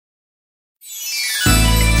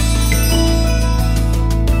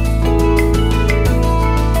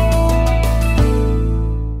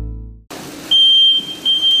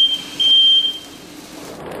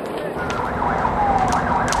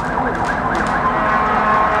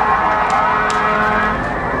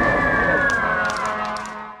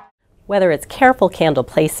Whether it's careful candle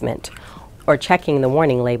placement or checking the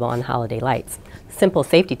warning label on holiday lights, simple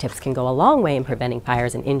safety tips can go a long way in preventing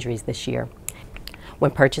fires and injuries this year. When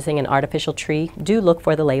purchasing an artificial tree, do look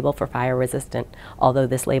for the label for fire resistant. Although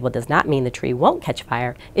this label does not mean the tree won't catch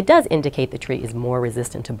fire, it does indicate the tree is more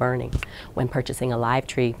resistant to burning. When purchasing a live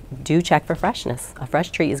tree, do check for freshness. A fresh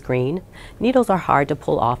tree is green, needles are hard to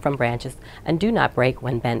pull off from branches, and do not break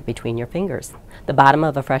when bent between your fingers. The bottom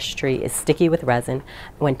of a fresh tree is sticky with resin.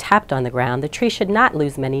 When tapped on the ground, the tree should not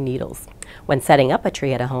lose many needles. When setting up a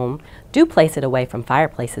tree at a home, do place it away from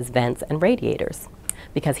fireplaces, vents, and radiators.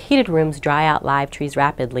 Because heated rooms dry out live trees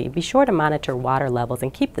rapidly, be sure to monitor water levels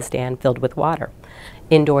and keep the stand filled with water.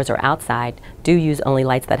 Indoors or outside, do use only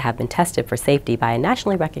lights that have been tested for safety by a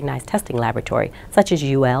nationally recognized testing laboratory, such as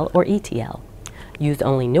UL or ETL. Use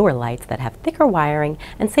only newer lights that have thicker wiring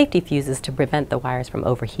and safety fuses to prevent the wires from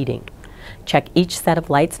overheating. Check each set of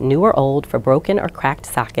lights, new or old, for broken or cracked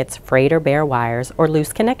sockets, frayed or bare wires, or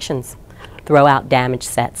loose connections. Throw out damaged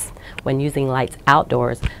sets. When using lights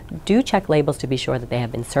outdoors, do check labels to be sure that they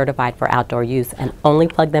have been certified for outdoor use and only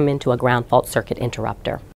plug them into a ground fault circuit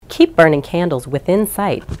interrupter. Keep burning candles within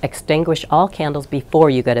sight. Extinguish all candles before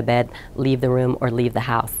you go to bed, leave the room, or leave the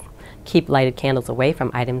house. Keep lighted candles away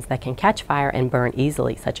from items that can catch fire and burn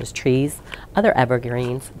easily, such as trees, other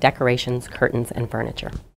evergreens, decorations, curtains, and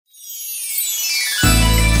furniture.